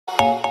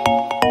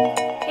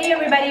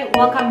everybody,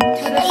 welcome to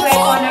the Square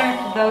Corner.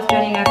 To those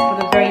joining us for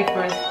the very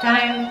first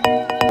time,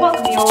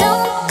 welcome you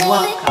all,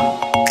 welcome.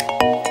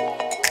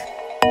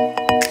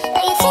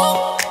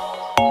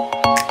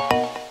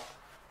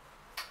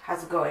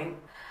 How's it going?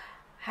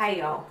 Hi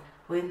y'all,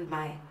 we're in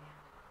my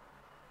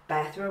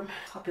bathroom.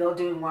 Hope you're all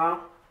doing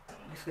well.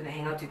 I'm just gonna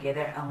hang out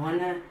together. I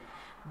wanna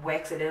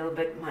wax a little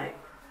bit. I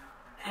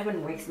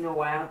haven't waxed in a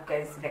while,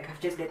 guys. Like,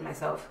 I've just let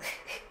myself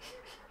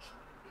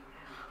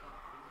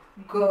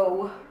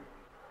go.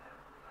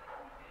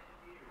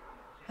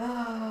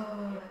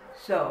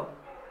 So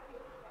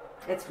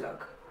let's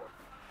vlog.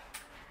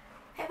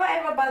 Have I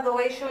ever, by the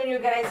way, shown you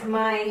guys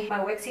my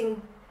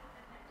waxing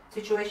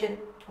situation,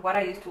 what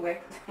I used to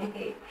wax?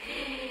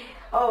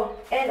 Oh,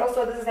 and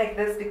also this is like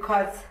this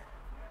because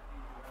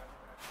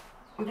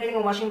I'm planning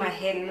on washing my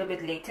hair a little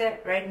bit later.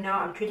 Right now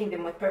I'm treating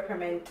them with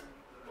peppermint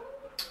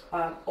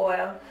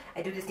oil.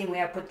 I do this thing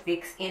where I put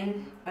Vicks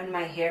in on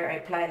my hair. I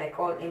apply like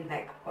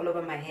all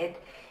over my head,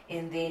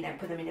 and then I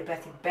put them in a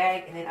plastic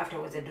bag, and then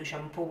afterwards I do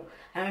shampoo.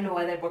 I don't know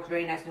why that works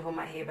very nicely for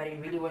my hair, but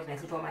it really works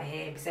nicely for my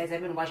hair. Besides, I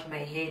haven't washed my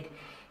head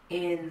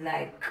in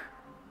I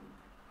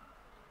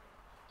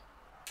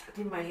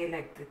did my hair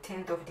like the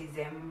 10th of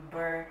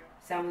December,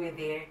 somewhere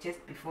there,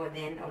 just before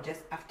then or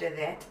just after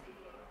that.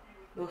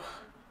 Ugh.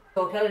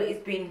 So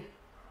it's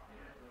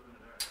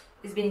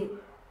been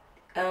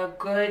a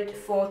good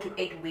 4 to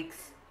 8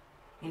 weeks,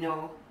 you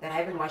know, that I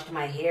haven't washed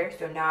my hair.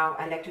 So now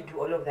I like to do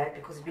all of that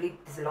because really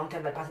there's a long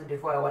time that passes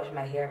before I wash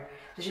my hair,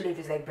 especially if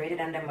it's like braided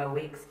under my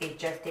wigs. It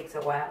just takes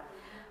a while.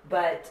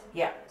 But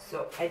yeah,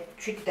 so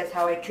that's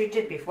how I treat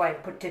it before I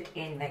put it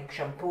in like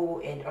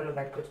shampoo and all of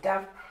that good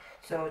stuff.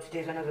 So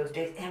today's one of those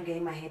days, and I'm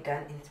getting my hair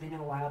done, and it's been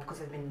a while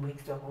because I've been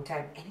wigs the whole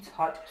time, and it's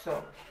hot.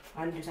 So I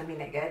want to do something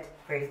like that,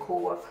 very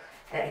cool,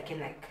 that I can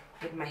like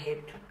get my hair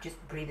to just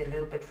breathe a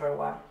little bit for a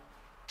while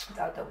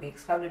without the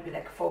wigs. Probably be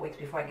like 4 weeks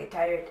before I get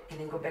tired, and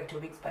then go back to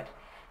wigs. But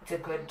it's a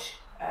good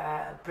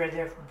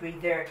breather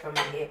for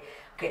my hair.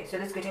 Okay, so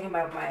let's go talking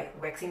about my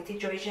waxing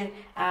situation.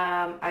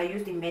 I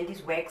use the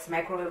Mendy's Wax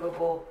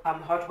microwavable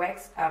hot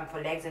wax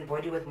for legs and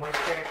body with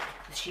moisture,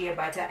 shea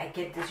butter. I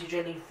get this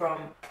usually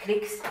from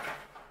Clicks,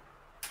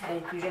 and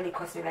it usually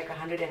costs me like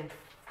 $110.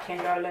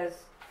 There's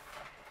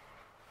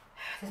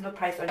no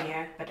price on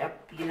here, but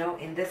you know,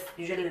 in this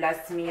usually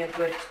lasts me a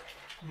good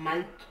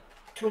month,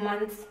 2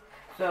 months.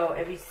 So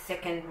every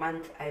second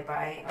month I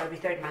buy, or every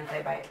third month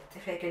I buy.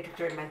 Second to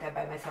third month I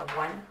buy myself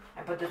one.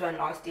 I bought this one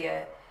last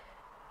year,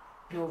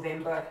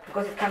 November,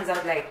 because it comes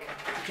out like,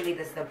 actually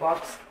this is the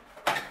box,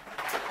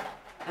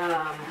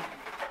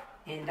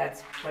 and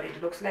that's what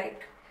it looks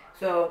like.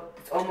 So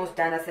it's almost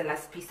done. That's the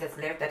last piece that's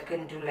left. That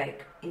can do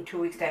like in 2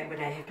 weeks time when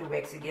I have to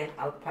wax again.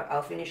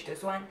 I'll finish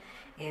this one,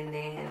 and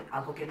then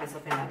I'll go get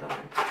myself another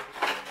one.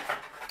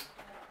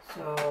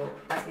 So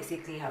that's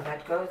basically how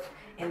that goes.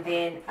 And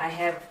then I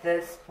have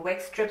this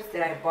wax strips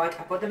that I bought.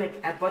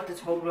 I bought this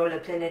whole roll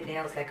of Planet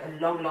Nails like a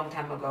long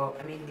time ago.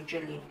 I mean,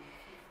 literally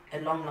a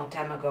long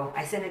time ago.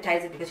 I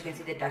sanitize it because you can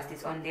see the dust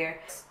is on there.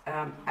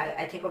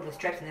 I take off the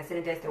straps and I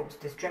sanitize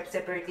the straps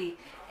separately,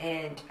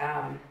 and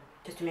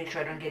just to make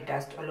sure I don't get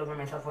dust all over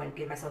myself or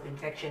get myself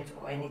infections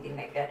or anything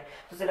like that.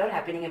 So there's a lot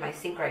happening in my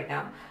sink right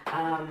now.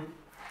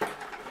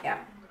 Yeah.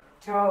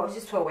 So it's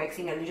just for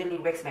waxing. I usually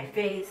wax my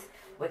face,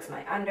 wax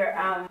my underarm.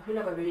 I feel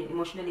like I've been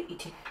emotionally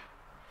eating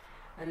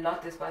a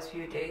lot this past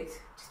few days,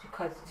 just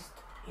because,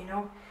 you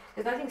know,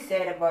 there's nothing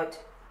sad about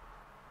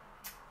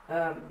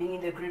being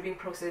in the grieving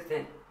process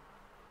than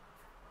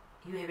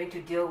you having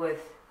to deal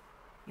with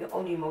your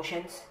own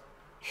emotions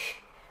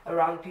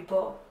around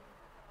people.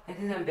 And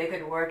since I'm back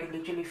at work, it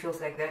literally feels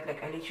like that.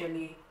 Like, I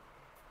literally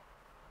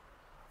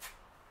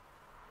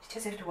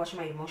just have to watch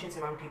my emotions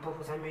around people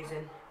for some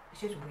reason.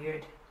 It's just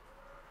weird.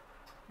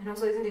 And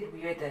also, isn't it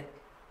weird that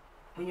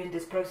when you're in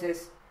this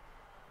process,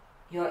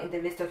 you're in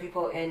the midst of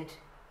people, and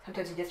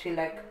sometimes you just feel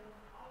like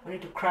wanting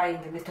to cry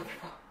in the midst of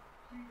people.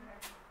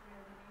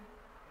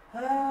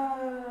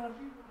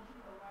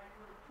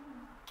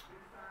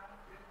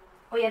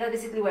 Oh yeah, that's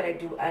basically what I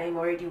do. I am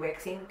already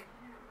waxing,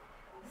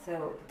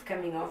 so it's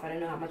coming off. I don't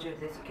know how much of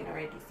this you can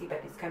already see,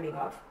 but it's coming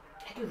off.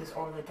 I do this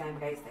all the time,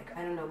 guys. Like,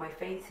 I don't know, my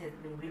face has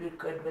been really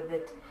good with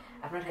it.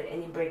 I've not had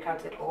any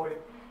breakouts at all.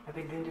 I've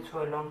been doing this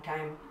for a long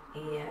time,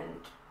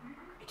 and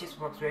it just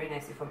works very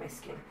nicely for my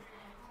skin.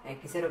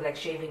 Like, instead of like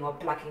shaving or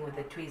plucking with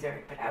a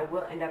tweezer, but I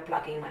will end up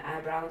plucking my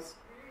eyebrows.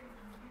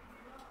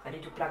 I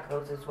need to pluck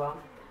those as well.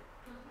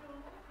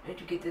 I need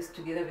to get this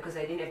together because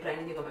I didn't apply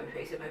anything on my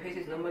face, and my face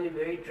is normally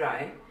very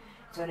dry.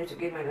 So I need to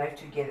get my life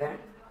together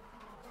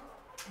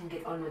and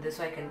get on with this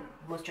so I can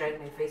moisturize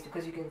my face,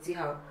 because you can see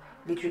how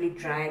literally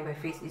dry my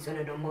face is on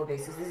a normal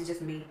basis. This is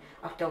just me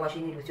after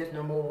washing it with just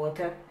normal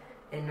water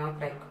and not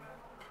like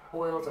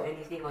oils or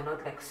anything, or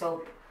not like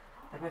soap.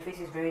 But my face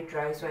is very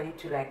dry, so I need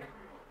to like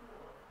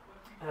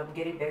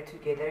get it back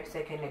together so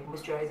I can like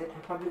moisturize it.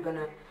 I'm probably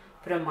gonna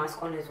put a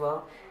mask on as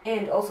well.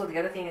 And also the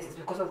other thing is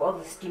because of all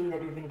the steaming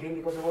that we've been doing,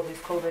 because of all this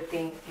COVID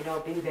thing, you know,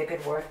 being back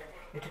at work,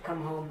 you have to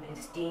come home and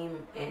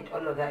steam and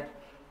all of that.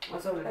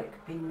 Also,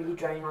 like, been really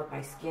drying out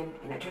my skin,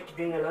 and I try to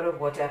drink a lot of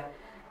water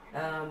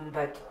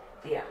But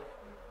yeah,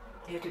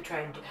 I have to try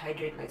and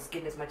hydrate my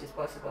skin as much as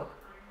possible.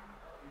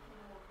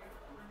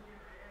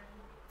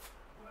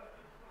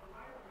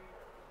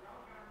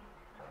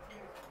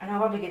 And I'll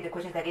probably get the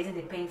questions like, isn't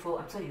it painful?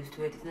 I'm so used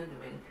to it. It's not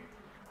doing.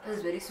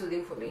 That's very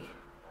soothing for me.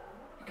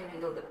 I can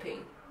handle the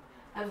pain.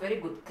 I have a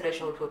very good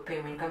threshold for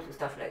pain when it comes to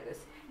stuff like this.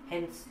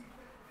 Hence,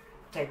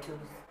 tattoos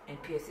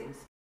and piercings.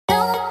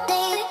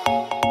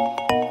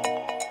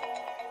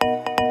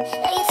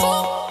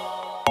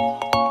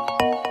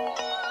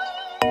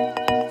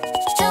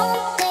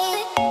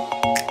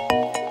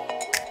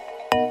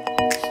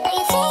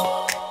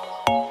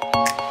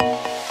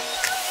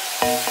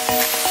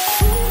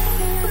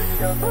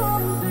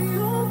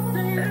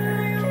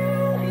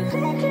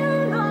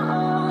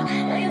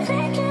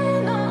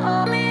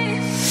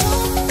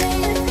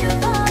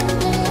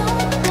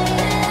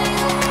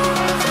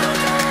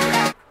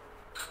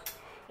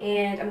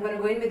 And I'm going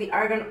to go in with the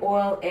argan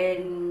oil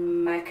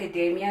and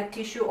macadamia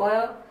tissue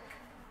oil.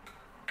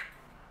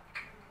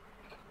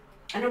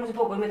 I know most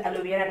people go in with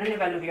aloe vera. I don't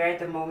have aloe vera at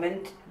the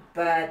moment,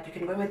 but you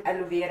can go in with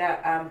aloe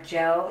vera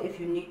gel if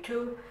you need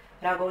to.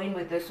 But I'll go in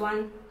with this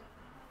one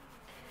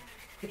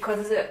because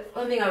it's the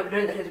only thing I've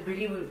learned that has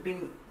really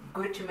been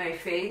good to my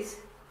face.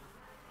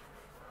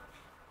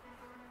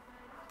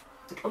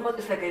 It almost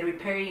is like a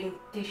repairing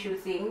tissue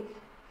thing.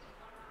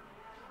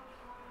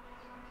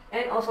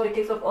 And also it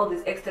takes off all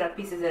these extra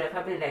pieces that I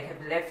probably like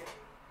have left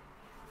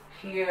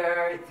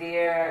here,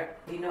 there,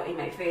 you know, in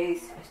my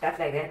face, stuff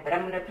like that. But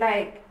I'm going to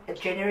apply a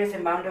generous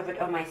amount of it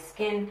on my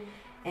skin,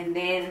 and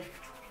then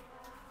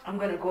I'm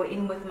going to go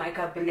in with my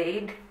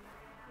blade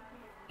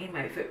in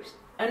my face.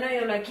 I know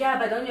you're like, yeah,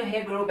 but don't your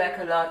hair grow back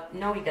a lot?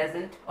 No, it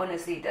doesn't.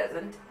 Honestly, it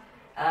doesn't.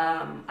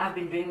 I've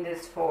been doing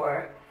this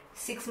for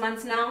 6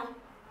 months now,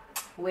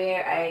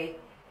 where I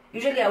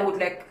would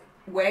like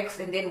wax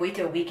and then wait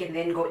a week and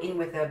then go in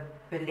with a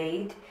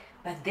blade.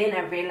 But then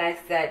I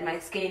realized that my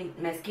skin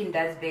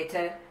does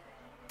better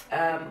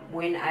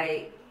when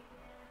I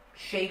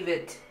shave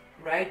it,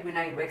 right? When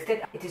I wax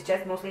it, it is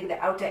just mostly in the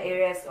outer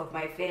areas of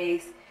my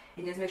face,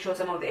 and just make sure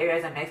some of the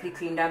areas are nicely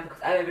cleaned up,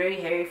 because I have a very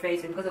hairy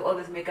face, and because of all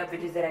these makeup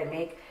videos that I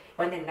make,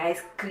 I want a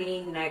nice,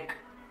 clean, like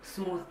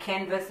smooth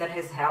canvas. That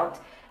has helped.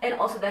 And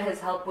also that has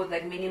helped with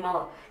like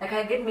minimal, like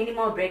I get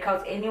minimal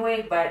breakouts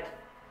anyway, but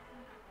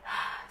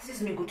this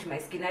is really good to my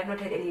skin. I've not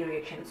had any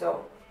reaction,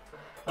 so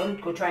I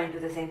won't go try and do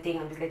the same thing.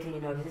 I'm just letting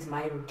you know this is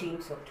my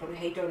routine, so don't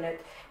hate on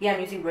it. Yeah,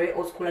 I'm using very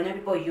old school. I know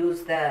people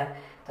use the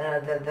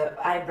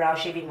eyebrow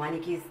shaving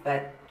wanikis,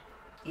 but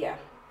yeah,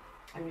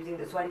 I'm using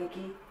this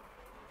waniki.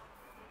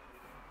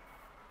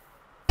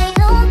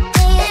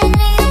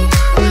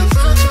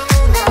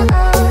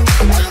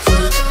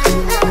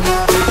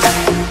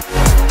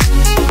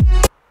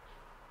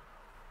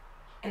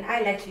 And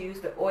I like to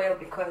use the oil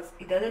because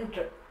it doesn't,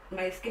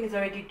 my skin is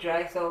already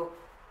dry, so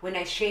when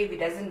I shave it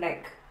doesn't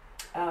like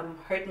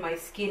hurt my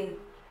skin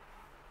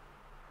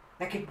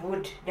like it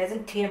would. It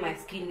doesn't tear my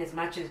skin as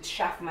much as it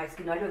shaft my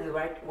skin. I don't know the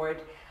right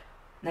word,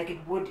 like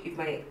it would if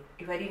I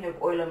didn't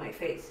have oil on my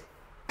face.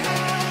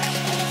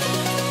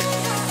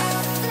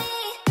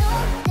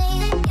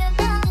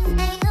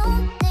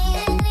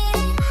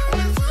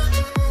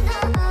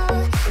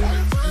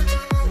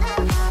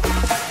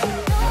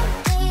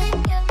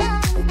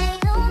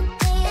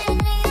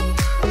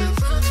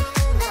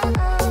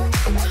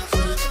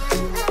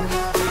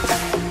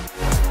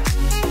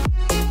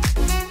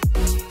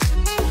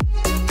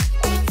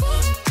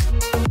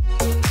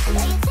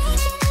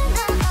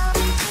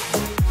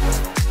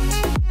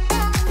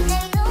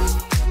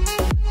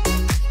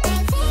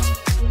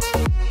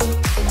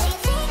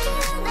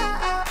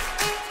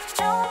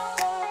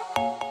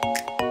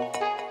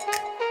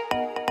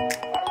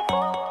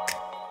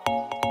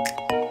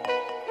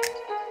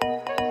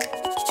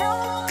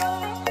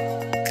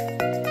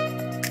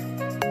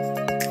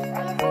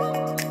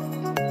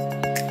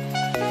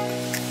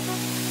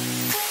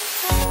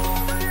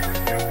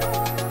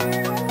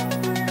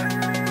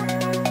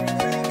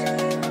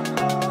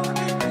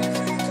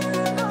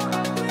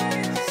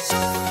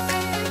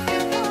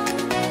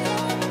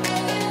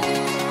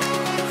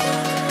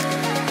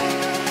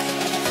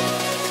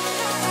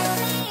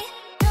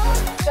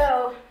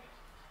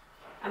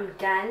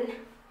 Done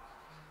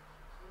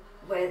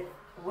with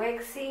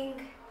waxing.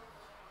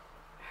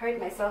 Hurt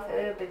myself a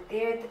little bit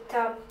there at the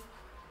top,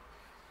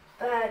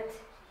 but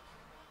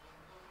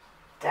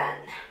done.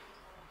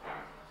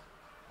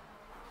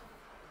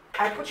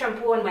 I put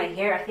shampoo on my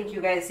hair. I think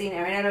you guys seen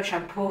I ran out of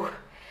shampoo.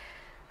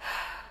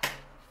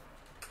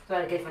 So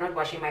I get for not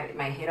washing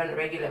my hair on a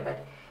regular,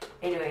 but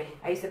anyway,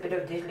 I used a bit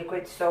of dish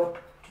liquid soap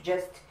to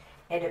just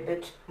add a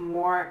bit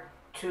more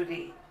to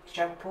the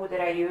shampoo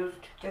that I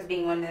used. Just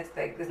being honest,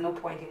 like there's no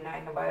point in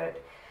lying about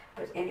it,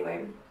 but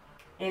anyway.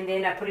 And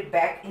then I put it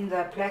back in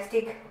the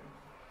plastic.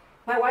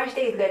 My wash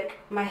day is like,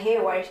 my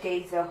hair wash day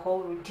is a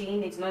whole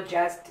routine. It's not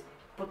just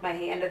put my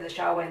hair under the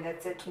shower and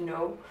that's it.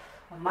 No,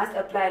 I must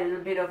apply a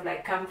little bit of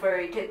like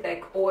comforted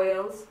like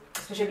oils,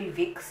 especially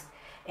Vicks,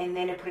 and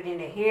then I put it in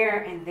the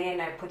hair, and then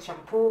I put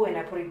shampoo and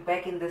I put it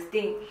back in this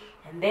thing,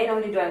 and then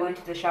only do I go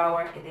into the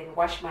shower and then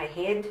wash my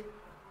head.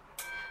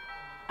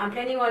 I'm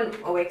planning on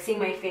waxing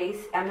my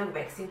face. I'm not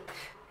waxing.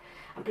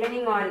 I'm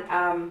planning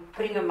on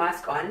putting a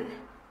mask on,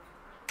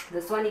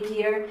 the Sonic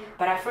here,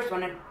 but I first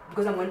want to,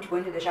 because I'm going to go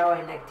into the shower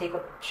and like take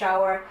a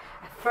shower,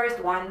 I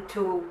first want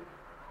to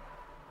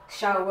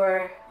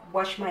shower,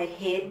 wash my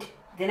head,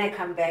 then I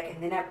come back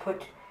and then I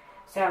put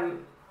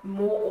some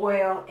more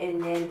oil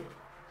and then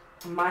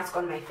mask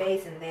on my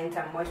face and then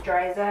some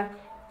moisturizer.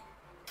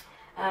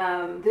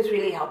 This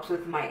really helps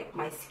with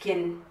my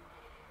skin.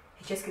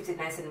 It just keeps it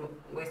nice and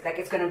moist. Like,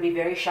 it's going to be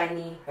very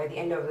shiny by the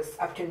end of this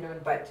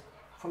afternoon, but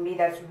for me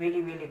that's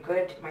really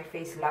good. My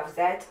face loves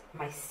that,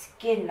 my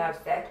skin loves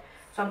that.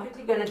 So I'm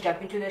quickly going to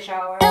jump into the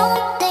shower.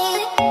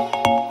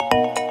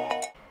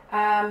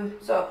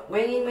 So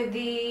going in with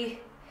the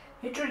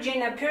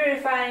Neutrogena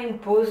Purifying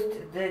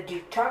Boost, the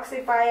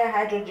Detoxifier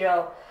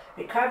Hydrogel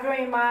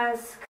Recovery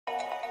Mask.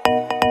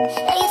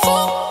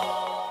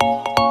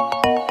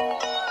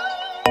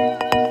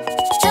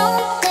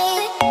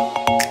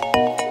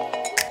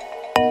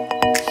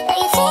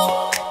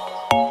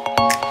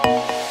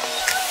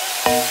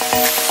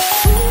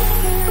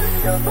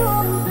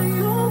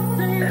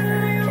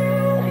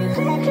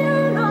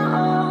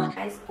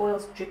 Nice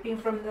oils dripping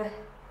from the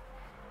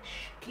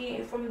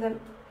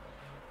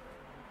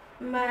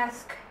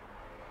mask,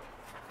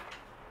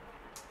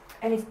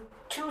 and it's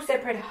two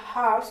separate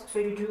halves, so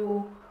you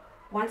do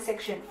one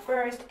section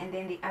first and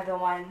then the other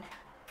one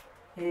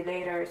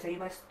later. So you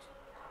must,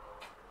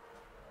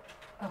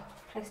 oh,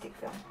 plastic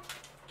film,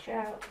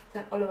 ciao,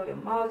 then all over your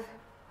mouth.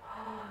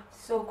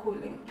 So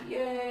cooling,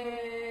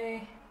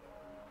 yay.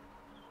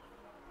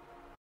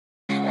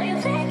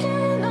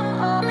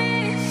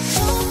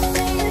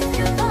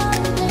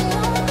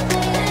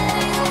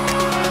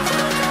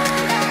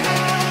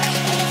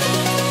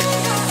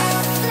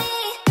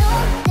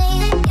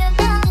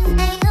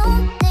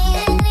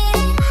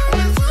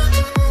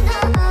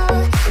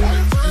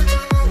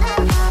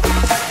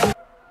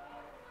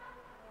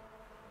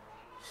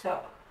 So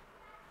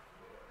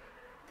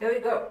there we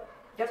go.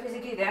 That's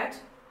basically that.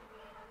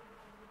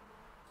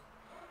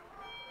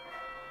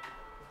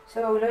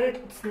 So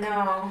it's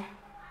now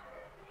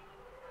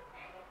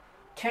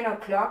 10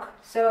 o'clock.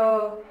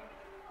 So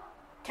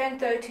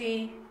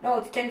 10:30. No,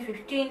 it's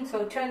 10:15.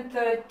 So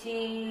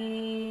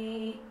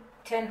 10:30,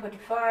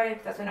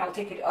 10:45. That's when I'll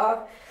take it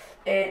off,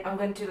 and I'm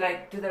going to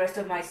like do the rest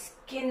of my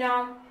skin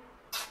now.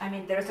 I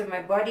mean the rest of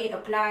my body.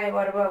 Apply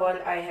whatever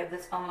while I have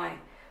this on my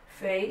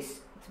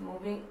face. It's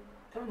moving.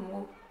 Don't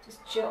move,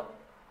 just chill.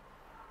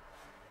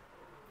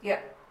 Yeah,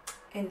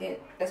 and then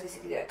that's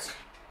basically that.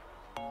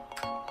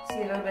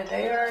 See a little bit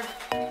there.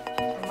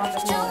 The mouth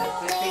doesn't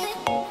want my face to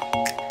move.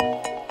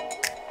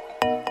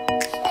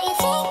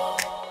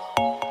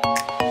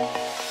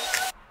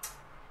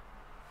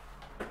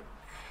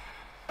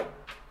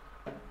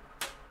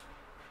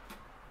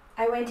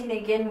 I went in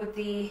again with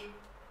the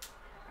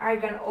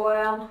argan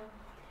oil,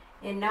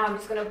 and now I'm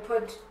just gonna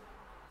put.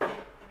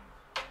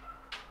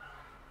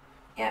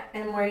 Yeah,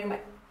 and I'm wearing my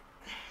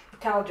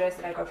towel dress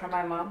that I got from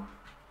my mom.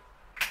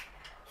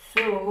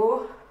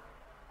 So,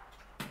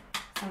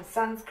 some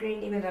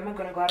sunscreen, even though I'm not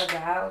going to go out of the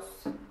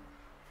house.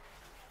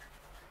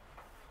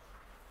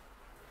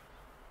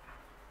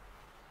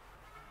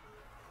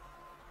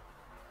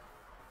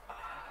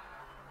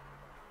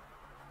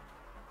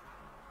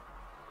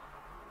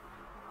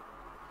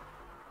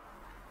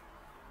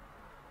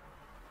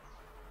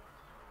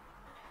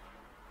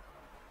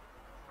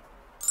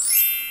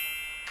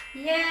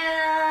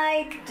 Yeah,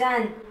 it's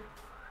done.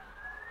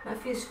 My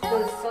face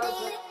feels so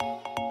good.